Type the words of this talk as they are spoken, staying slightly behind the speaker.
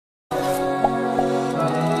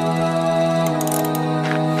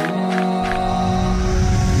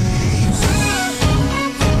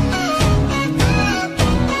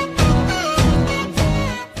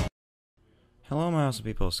Awesome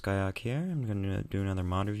people, Skyhawk here. I'm going to do another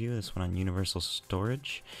mod review, this one on Universal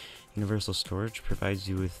Storage. Universal Storage provides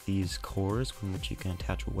you with these cores from which you can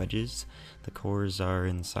attach wedges. The cores are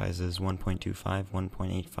in sizes 1.25,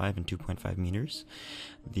 1.85, and 2.5 meters.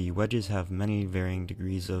 The wedges have many varying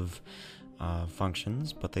degrees of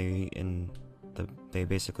functions, but they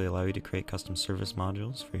basically allow you to create custom service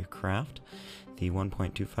modules for your craft. The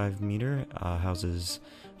 1.25 meter houses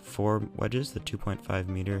 4 wedges, the 2.5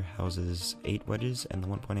 meter houses 8 wedges, and the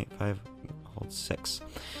 1.85 holds 6.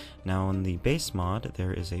 Now in the base mod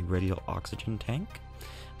there is a radial oxygen tank,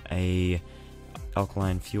 a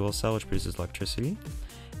alkaline fuel cell which produces electricity,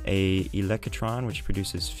 a electron which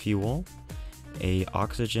produces fuel, a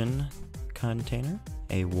oxygen container,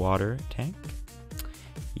 a water tank.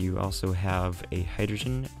 You also have a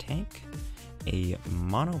hydrogen tank, a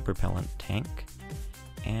monopropellant tank,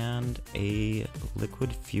 and a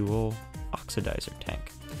liquid fuel oxidizer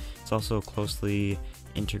tank. It's also closely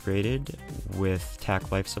integrated with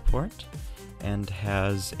TAC life support and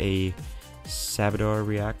has a Sabador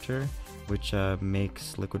reactor which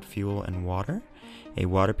makes liquid fuel and water, a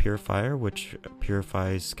water purifier which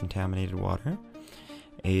purifies contaminated water,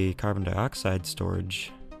 a carbon dioxide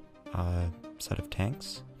storage set of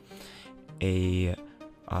tanks, a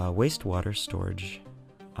wastewater storage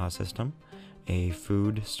system, a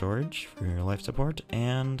food storage for your life support,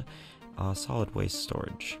 and solid waste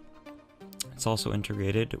storage. It's also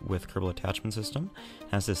integrated with Kerbal attachment system.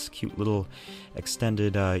 It has this cute little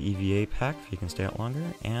extended EVA pack so you can stay out longer,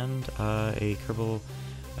 and a Kerbal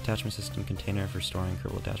attachment system container for storing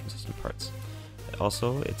Kerbal attachment system parts.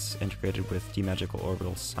 Also, it's integrated with DMagic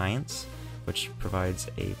Orbital Science, which provides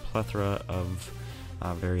a plethora of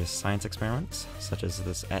various science experiments, such as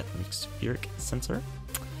this atmospheric sensor.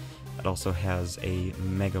 It also has a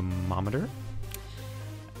megamometer,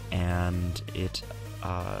 and it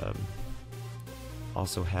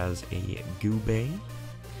also has a goo bay.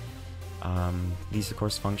 These of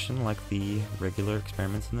course function like the regular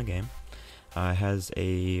experiments in the game. It has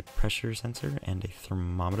a pressure sensor and a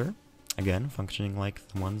thermometer, again functioning like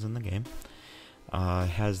the ones in the game. It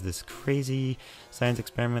has this crazy science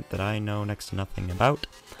experiment that I know next to nothing about,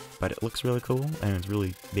 but it looks really cool and it's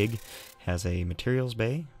really big. It has a materials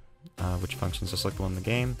bay, which functions just like the one in the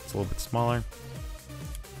game. It's a little bit smaller.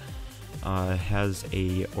 It has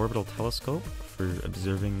a orbital telescope for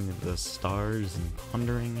observing the stars and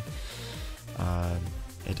pondering.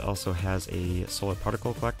 It also has a solar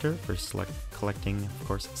particle collector for collecting, of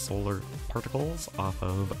course, solar particles off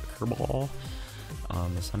of Kerbal,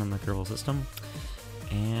 the sun in the Kerbal system.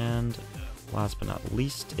 And last but not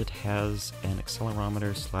least, it has an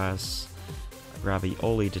accelerometer /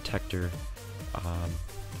 gravioli detector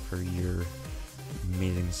for your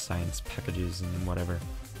amazing science packages and whatever.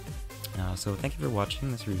 So thank you for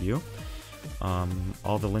watching this review.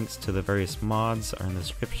 All the links to the various mods are in the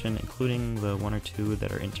description, including the 1 or 2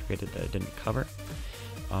 that are integrated that I didn't cover.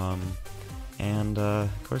 Of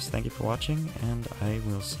course, thank you for watching, and I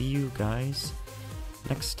will see you guys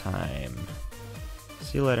next time.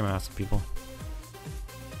 See you later, my awesome people.